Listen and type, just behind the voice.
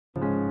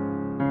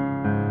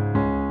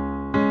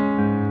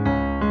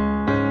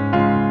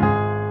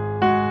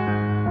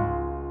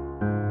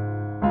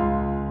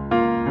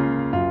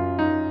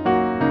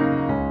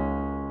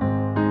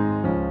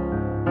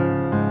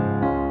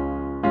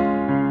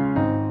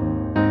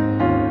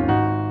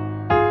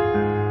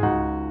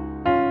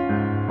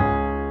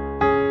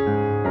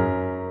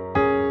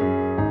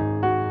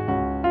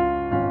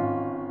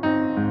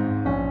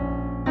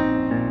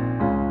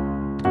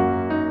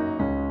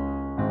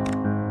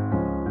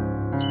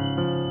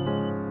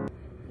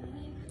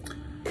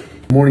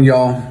Morning,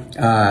 y'all.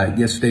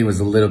 Yesterday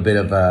was a little bit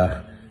of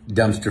a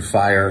dumpster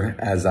fire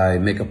as I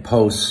make a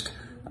post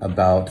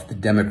about the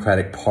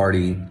Democratic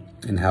Party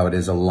and how it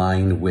is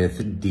aligned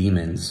with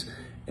demons.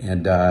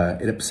 And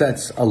it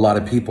upsets a lot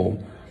of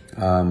people.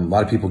 A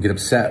lot of people get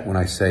upset when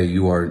I say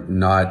you are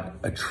not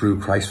a true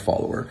Christ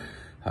follower.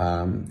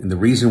 And the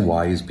reason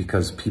why is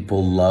because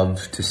people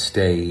love to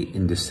stay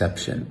in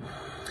deception.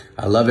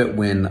 I love it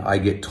when I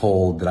get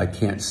told that I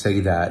can't say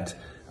that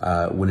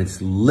when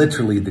it's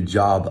literally the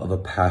job of a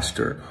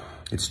pastor.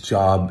 It's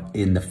job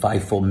in the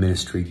fivefold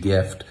ministry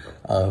gift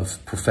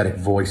of prophetic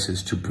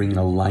voices to bring an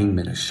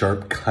alignment, a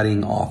sharp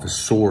cutting off, a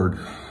sword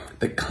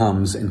that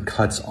comes and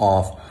cuts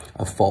off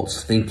a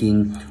false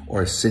thinking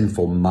or a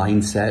sinful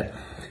mindset.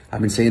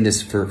 I've been saying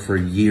this for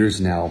years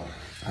now.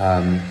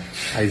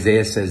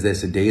 Isaiah says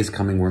this: a day is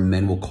coming where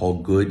men will call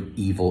good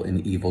evil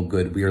and evil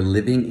good. We are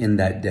living in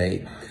that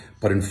day.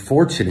 But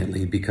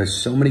unfortunately, because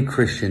so many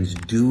Christians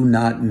do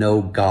not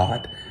know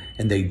God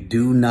and they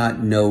do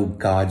not know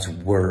God's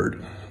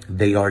word,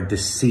 they are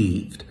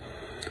deceived.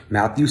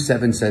 Matthew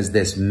 7 says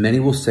this: many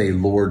will say,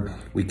 Lord,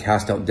 we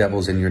cast out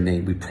devils in your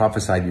name. We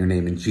prophesied in your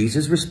name. And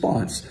Jesus'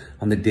 response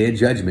on the day of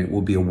judgment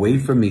will be, away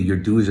from me, you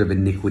doers of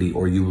iniquity,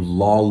 or you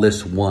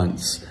lawless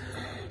ones.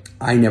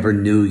 I never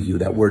knew you.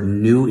 That word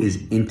 "new"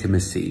 is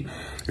intimacy.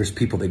 There's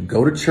people that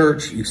go to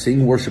church, you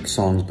sing worship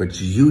songs,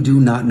 but you do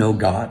not know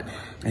God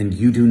and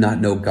you do not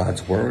know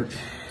God's word.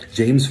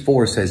 James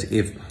 4 says,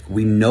 if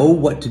we know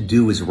what to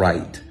do is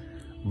right,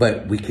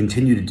 but we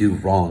continue to do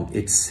wrong,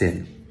 it's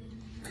sin.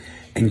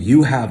 And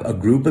you have a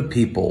group of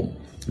people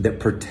that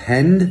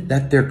pretend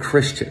that they're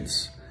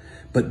Christians,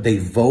 but they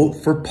vote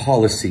for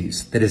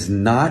policies that is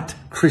not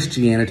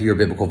Christianity or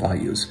biblical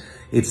values.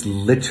 It's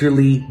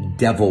literally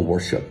devil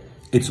worship.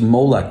 It's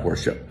Molech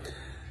worship.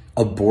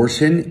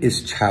 Abortion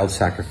is child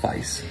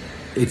sacrifice.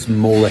 It's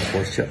Molech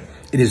worship.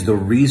 It is the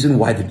reason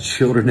why the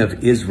children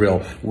of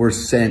Israel were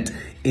sent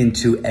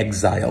into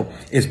exile.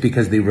 It's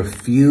because they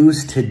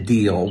refused to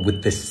deal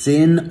with the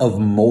sin of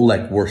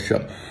Molech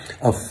worship,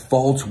 of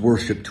false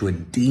worship to a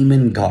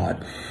demon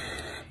god.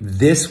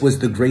 This was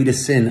the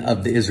greatest sin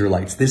of the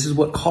Israelites. This is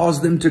what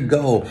caused them to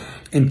go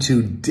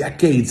into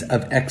decades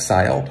of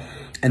exile.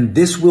 And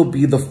this will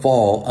be the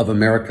fall of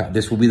America.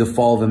 This will be the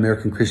fall of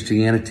American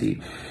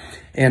Christianity.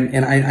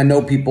 And I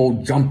know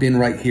people jump in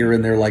right here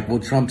and they're like, well,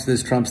 Trump's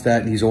this, Trump's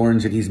that, and he's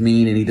orange and he's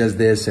mean and he does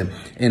this.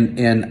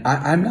 And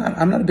I'm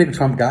not a big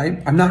Trump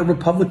guy. I'm not a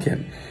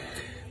Republican.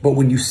 But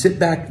when you sit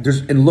back,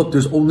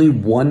 there's only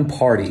one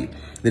party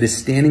that is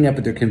standing up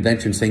at their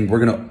convention saying,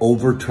 we're going to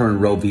overturn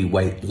Roe v.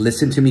 Wade.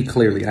 Listen to me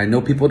clearly. I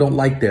know people don't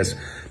like this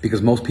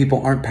because most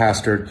people aren't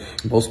pastored.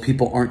 Most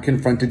people aren't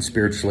confronted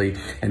spiritually.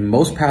 And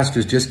most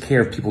pastors just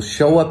care if people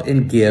show up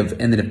and give.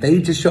 And then if they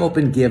just show up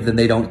and give, then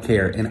they don't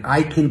care. And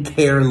I can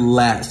care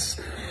less.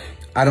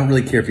 I don't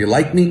really care if you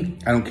like me.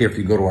 I don't care if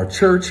you go to our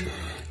church.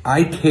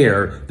 I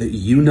care that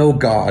you know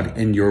God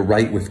and you're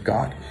right with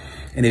God.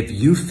 And if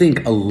you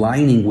think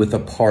aligning with a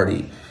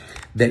party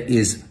that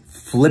is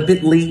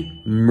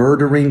flippantly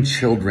murdering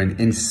children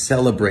and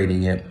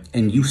celebrating it,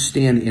 and you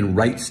stand in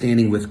right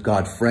standing with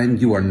God,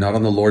 friend, you are not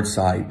on the Lord's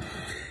side.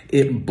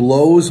 It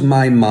blows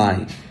my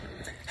mind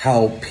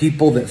how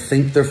people that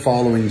think they're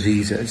following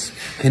Jesus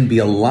can be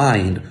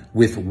aligned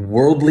with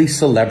worldly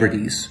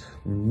celebrities,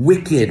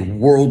 wicked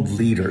world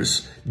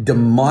leaders,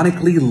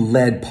 demonically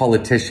led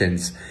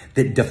politicians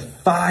that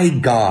defy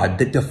God,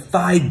 that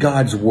defy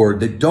God's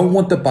word, that don't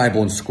want the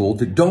Bible in school,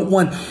 that don't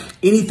want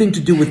anything to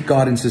do with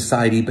God in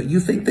society. But you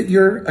think that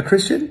you're a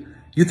Christian?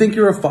 You think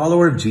you're a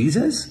follower of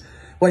Jesus?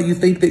 What, you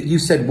think that you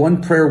said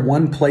one prayer,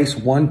 one place,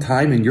 one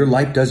time, and your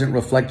life doesn't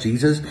reflect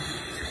Jesus?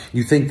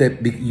 You think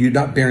that you're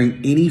not bearing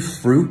any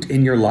fruit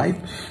in your life?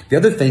 The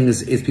other thing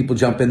is people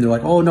jump in, they're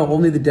like, oh no,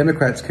 only the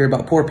Democrats care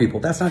about poor people.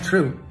 That's not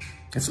true.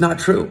 It's not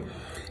true.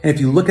 And if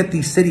you look at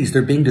these cities,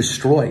 they're being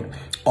destroyed.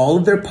 All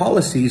of their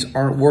policies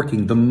aren't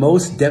working. The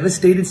most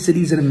devastated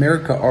cities in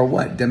America are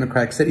what?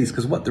 Democratic cities,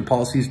 because what? Their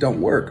policies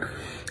don't work.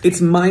 It's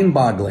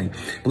mind-boggling.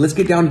 But let's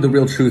get down to the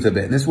real truth of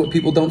it. And this is what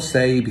people don't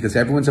say because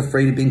everyone's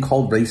afraid of being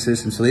called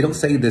racist, and so they don't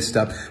say this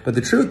stuff. But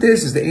the truth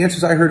is the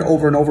answers I heard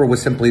over and over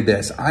was simply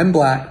this: I'm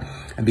black,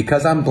 and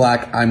because I'm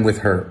black, I'm with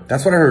her.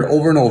 That's what I heard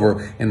over and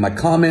over in my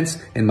comments,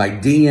 in my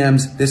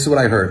DMs. This is what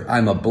I heard.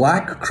 I'm a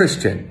black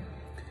Christian,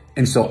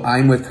 and so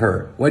I'm with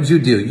her. What'd you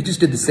do? You just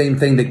did the same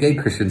thing that gay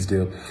Christians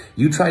do.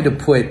 You tried to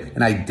put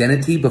an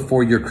identity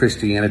before your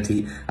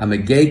Christianity. I'm a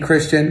gay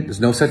Christian. There's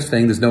no such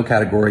thing. There's no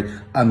category.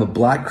 I'm a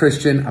black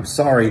Christian. I'm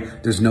sorry.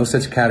 There's no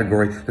such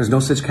category. There's no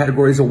such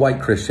category as a white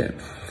Christian.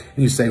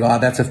 And you say, wow,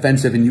 that's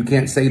offensive and you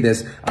can't say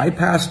this. I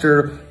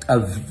pastor a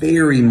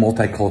very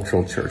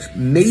multicultural church,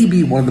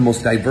 maybe one of the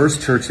most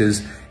diverse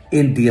churches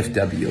in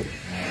DFW.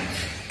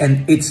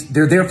 And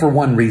they're there for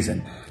one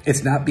reason.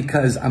 It's not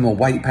because I'm a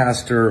white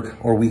pastor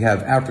or we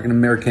have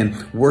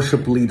African-American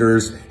worship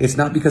leaders. It's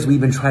not because we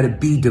even try to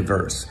be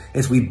diverse.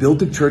 It's we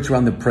built a church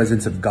around the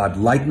presence of God,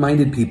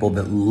 like-minded people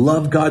that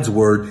love God's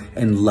word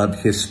and love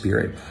his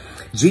spirit.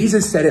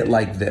 Jesus said it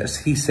like this.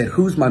 He said,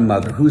 who's my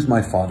mother? Who's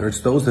my father?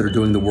 It's those that are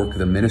doing the work of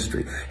the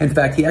ministry. In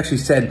fact, he actually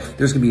said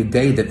there's going to be a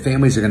day that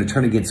families are going to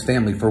turn against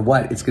family. For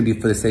what? It's going to be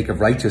for the sake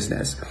of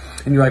righteousness.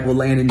 And you're like, well,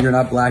 Landon, you're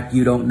not black.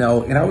 You don't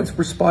know. And I would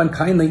respond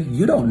kindly,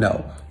 you don't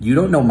know. You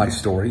don't know my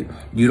story.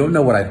 You don't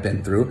know what I've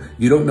been through.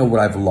 You don't know what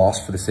I've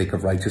lost for the sake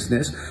of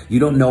righteousness. You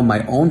don't know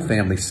my own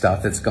family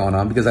stuff that's gone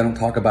on because I don't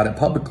talk about it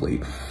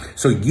publicly.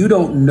 So you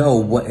don't know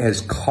what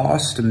has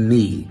cost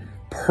me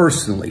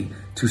personally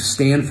to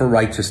stand for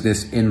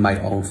righteousness in my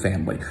own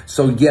family.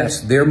 So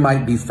yes, there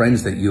might be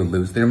friends that you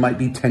lose. There might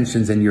be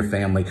tensions in your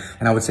family.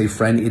 And I would say,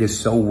 friend, it is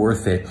so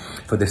worth it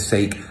for the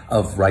sake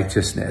of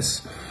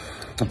righteousness.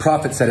 The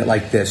prophet said it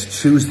like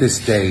this: choose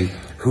this day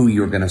who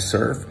you're going to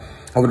serve.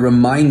 I would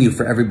remind you,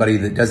 for everybody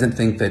that doesn't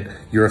think that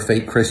you're a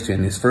fake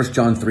Christian, is 1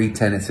 John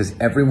 3:10. It says,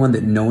 everyone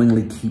that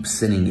knowingly keeps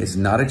sinning is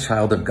not a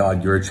child of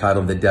God. You're a child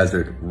of the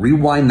desert.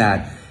 Rewind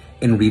that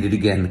and read it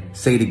again.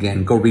 Say it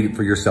again. Go read it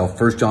for yourself.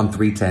 1 John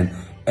 3:10.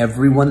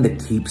 Everyone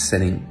that keeps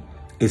sinning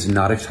is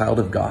not a child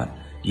of God.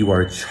 You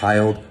are a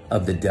child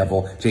of the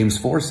devil. James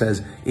 4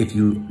 says, if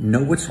you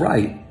know what's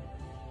right,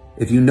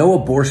 if you know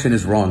abortion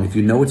is wrong, if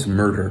you know it's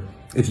murder,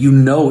 if you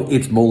know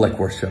it's Molech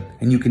worship,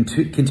 and you can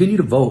continue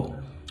to vote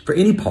for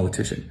any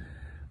politician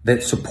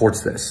that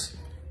supports this,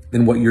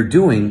 then what you're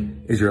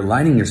doing is you're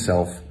aligning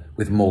yourself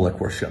with Molech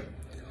worship.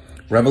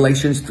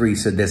 Revelations 3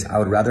 said this: I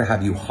would rather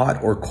have you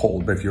hot or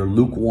cold, but if you're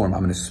lukewarm,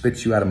 I'm going to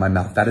spit you out of my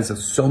mouth. That is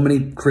so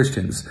many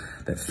Christians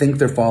that think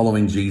they're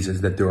following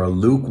Jesus, that they're a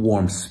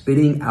lukewarm,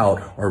 spitting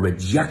out or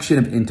rejection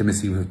of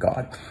intimacy with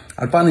God.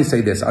 I'd finally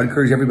say this: I'd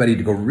encourage everybody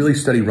to go really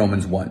study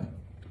Romans 1.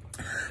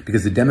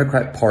 Because the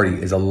Democrat Party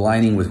is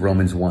aligning with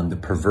Romans 1, the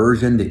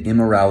perversion, the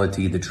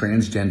immorality, the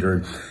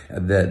transgender,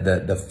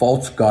 the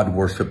false God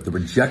worship, the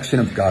rejection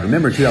of God.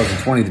 Remember, in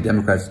 2020, the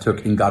Democrats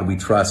took In God We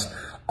Trust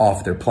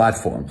off their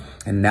platform,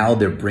 and now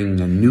they're bringing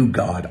a new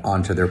God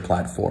onto their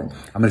platform.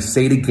 I'm going to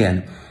say it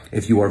again.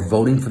 If you are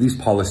voting for these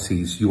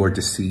policies, you are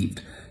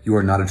deceived. You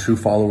are not a true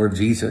follower of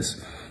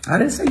Jesus. I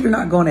didn't say you're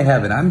not going to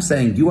heaven. I'm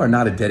saying you are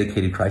not a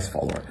dedicated Christ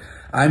follower.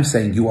 I'm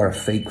saying you are a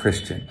fake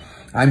Christian.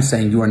 I'm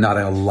saying you are not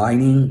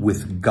aligning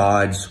with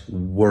God's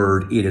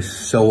word. It is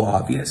so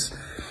obvious.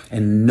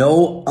 And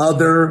no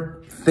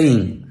other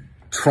thing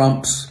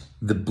trumps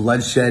the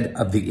bloodshed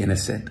of the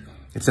innocent.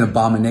 It's an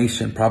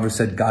abomination. Proverbs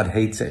said God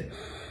hates it.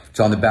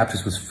 John the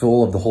Baptist was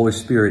full of the Holy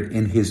Spirit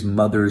in his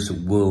mother's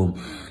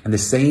womb. And the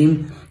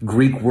same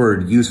Greek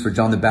word used for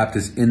John the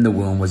Baptist in the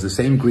womb was the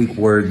same Greek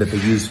word that they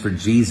used for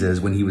Jesus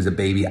when he was a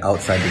baby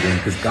outside the womb,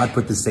 because God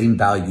put the same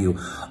value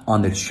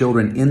on the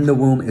children in the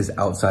womb as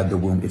outside the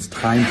womb. It's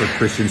time for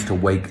Christians to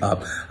wake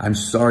up. I'm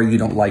sorry you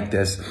don't like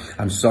this.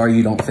 I'm sorry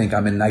you don't think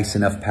I'm a nice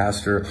enough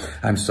pastor.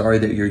 I'm sorry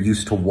that you're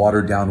used to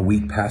watered down,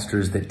 weak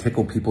pastors that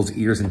tickle people's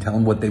ears and tell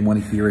them what they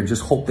want to hear and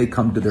just hope they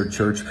come to their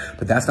church.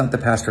 But that's not the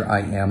pastor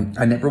I am.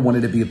 I never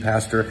wanted to be a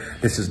pastor.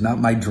 This is not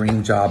my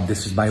dream job.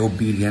 This is my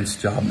obedience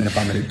job. And if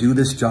I'm going to do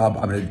this job,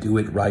 I'm going to do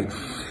it right.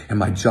 And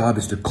my job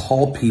is to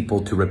call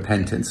people to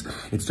repentance.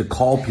 It's to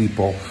call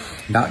people,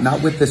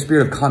 not with the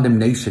spirit of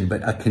condemnation,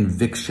 but a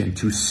conviction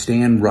to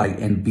stand right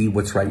and be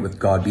what's right with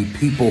God. Be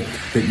people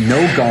that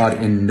know God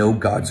and know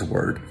God's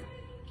word.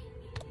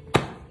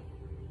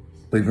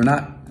 Believe it or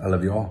not, I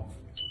love you all.